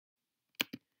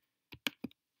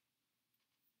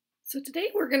So today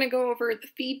we're going to go over the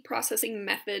feed processing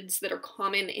methods that are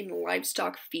common in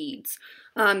livestock feeds.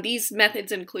 These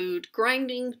methods include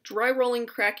grinding, dry rolling,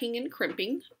 cracking, and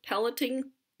crimping,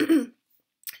 pelleting,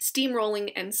 steam rolling,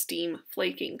 and steam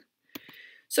flaking.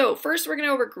 So first we're going to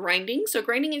go over grinding. So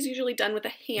grinding is usually done with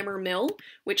a hammer mill,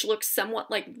 which looks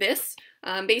somewhat like this.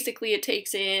 Basically it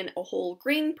takes in a whole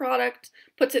grain product,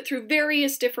 puts it through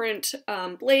various different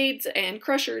blades and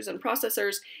crushers and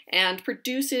processors, and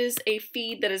produces a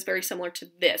feed that is very similar to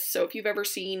this. So if you've ever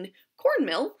seen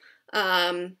cornmeal,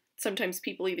 sometimes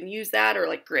people even use that, or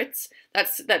like grits,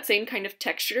 that's that same kind of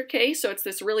texture, okay? So it's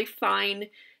this really fine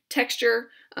texture.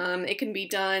 It can be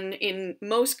done in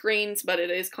most grains, but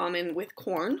it is common with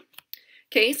corn.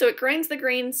 Okay, so it grinds the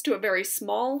grains to a very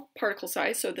small particle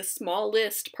size, so the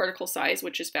smallest particle size,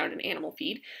 which is found in animal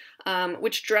feed,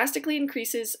 which drastically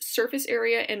increases surface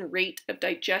area and rate of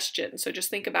digestion. So just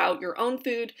think about your own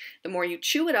food. The more you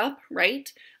chew it up,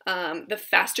 right, the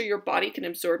faster your body can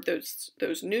absorb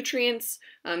those nutrients,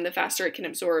 the faster it can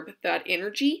absorb that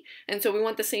energy. And so we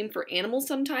want the same for animals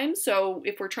sometimes. So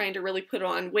if we're trying to really put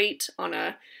on weight on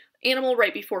a animal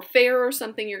right before fair or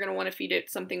something, you're going to want to feed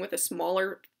it something with a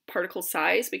smaller particle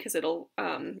size because it'll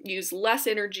use less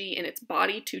energy in its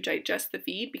body to digest the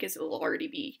feed because it'll already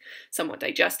be somewhat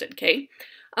digested, okay?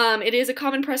 It is a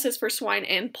common process for swine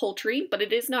and poultry, but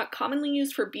it is not commonly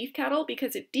used for beef cattle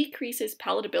because it decreases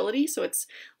palatability, so it's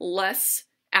less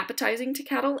appetizing to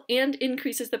cattle, and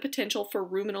increases the potential for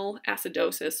ruminal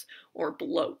acidosis or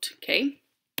bloat, okay?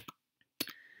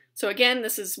 So again,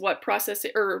 this is what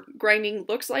grinding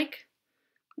looks like,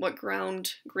 what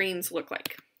ground grains look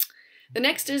like. The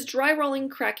next is dry rolling,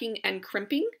 cracking, and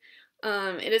crimping.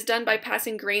 It is done by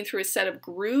passing grain through a set of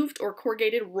grooved or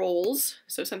corrugated rolls,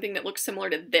 so something that looks similar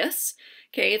to this.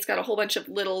 Okay, it's got a whole bunch of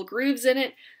little grooves in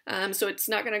it, so it's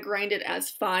not going to grind it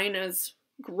as fine as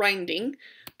grinding,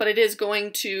 but it is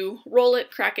going to roll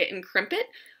it, crack it, and crimp it.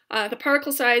 The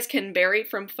particle size can vary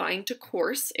from fine to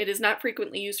coarse. It is not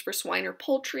frequently used for swine or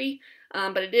poultry,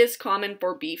 but it is common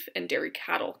for beef and dairy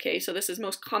cattle. Okay, so this is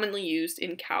most commonly used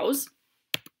in cows.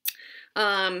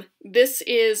 This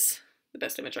is the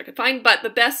best image I could find, but the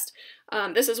best,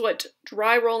 this is what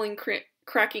dry rolling,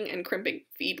 cracking, and crimping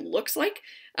feed looks like.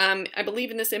 I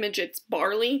believe in this image it's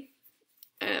barley,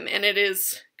 and it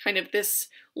is kind of this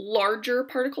larger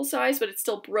particle size, but it's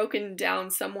still broken down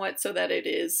somewhat so that it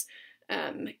is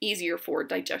easier for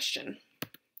digestion.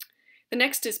 The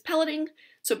next is pelleting.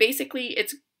 So basically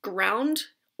it's ground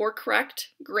or cracked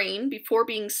grain before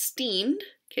being steamed.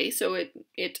 Okay, so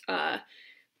it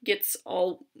gets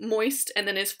all moist and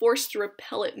then is forced through a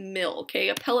pellet mill. Okay,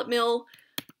 a pellet mill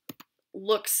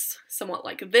looks somewhat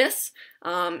like this.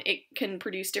 It can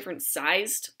produce different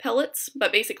sized pellets,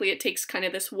 but basically it takes kind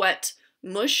of this wet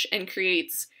mush and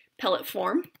creates pellet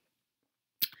form.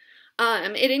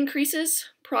 It increases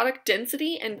product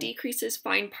density and decreases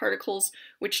fine particles,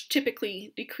 which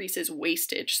typically decreases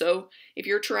wastage. So if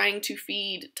you're trying to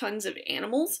feed tons of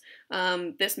animals,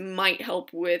 this might help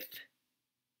with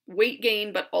weight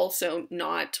gain, but also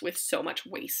not with so much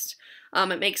waste.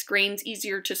 It makes grains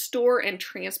easier to store and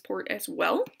transport as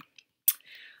well.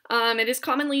 It is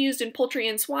commonly used in poultry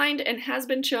and swine and has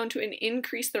been shown to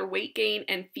increase their weight gain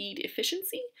and feed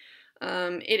efficiency.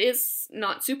 It is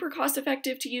not super cost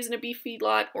effective to use in a beef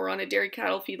feedlot or on a dairy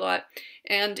cattle feedlot,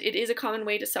 and it is a common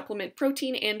way to supplement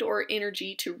protein and or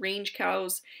energy to range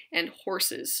cows and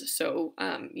horses. So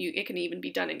it can even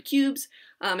be done in cubes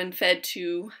and fed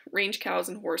to range cows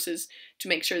and horses to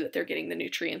make sure that they're getting the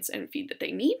nutrients and feed that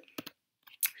they need.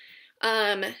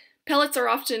 Pellets are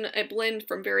often a blend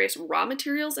from various raw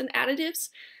materials and additives.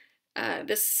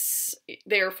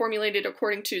 They are formulated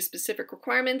according to specific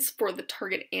requirements for the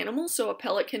target animal. So a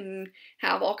pellet can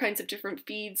have all kinds of different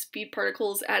feed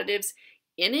particles, additives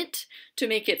in it to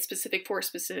make it specific for a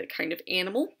specific kind of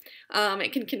animal.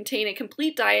 It can contain a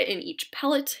complete diet in each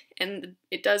pellet, and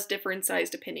it does differ in size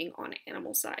depending on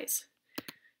animal size.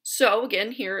 So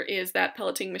again, here is that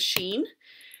pelleting machine.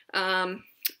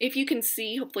 If you can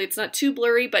see, hopefully it's not too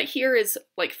blurry, but here is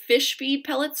like fish feed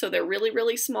pellets, so they're really,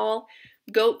 really small.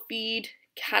 Goat feed,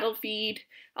 cattle feed,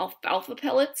 alfalfa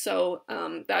pellets, so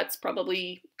that's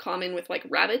probably common with like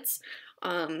rabbits,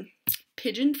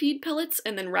 pigeon feed pellets,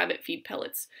 and then rabbit feed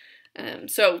pellets.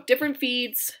 So different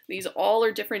feeds, these all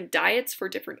are different diets for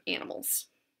different animals.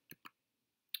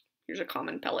 Here's a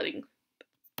common pelleting.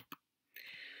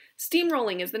 Steam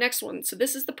rolling is the next one. So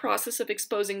this is the process of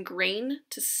exposing grain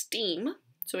to steam.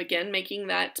 So again, making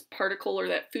that particle or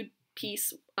that food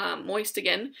piece moist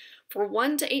again for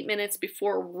 1 to 8 minutes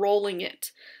before rolling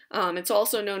it. It's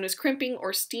also known as crimping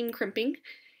or steam crimping,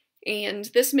 and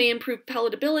this may improve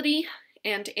palatability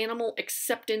and animal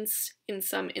acceptance in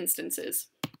some instances.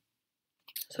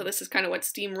 So this is kind of what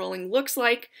steam rolling looks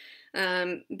like.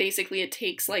 Basically, it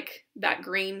takes like that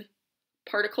grain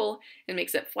particle and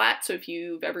makes it flat. So if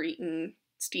you've ever eaten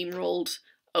steam-rolled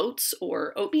oats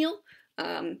or oatmeal,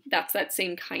 that's that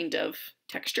same kind of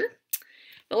texture.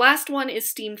 The last one is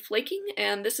steam flaking,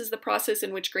 and this is the process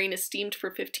in which grain is steamed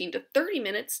for 15 to 30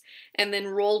 minutes and then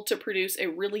rolled to produce a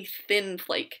really thin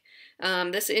flake.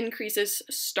 This increases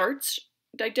starch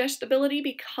digestibility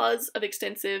because of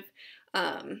extensive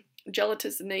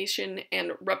gelatinization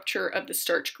and rupture of the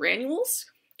starch granules.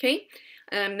 Okay,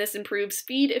 this improves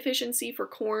feed efficiency for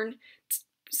corn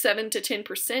 7 to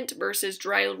 10% versus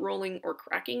dry rolling or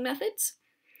cracking methods.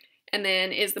 And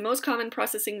then is the most common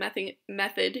processing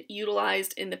method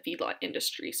utilized in the feedlot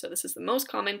industry. So this is the most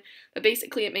common, but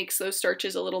basically it makes those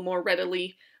starches a little more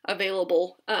readily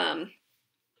available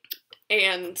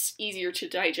and easier to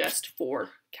digest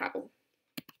for cattle.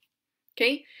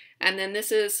 Okay, and then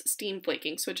this is steam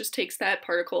flaking. So it just takes that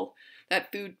particle, that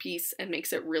food piece, and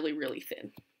makes it really, really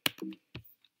thin.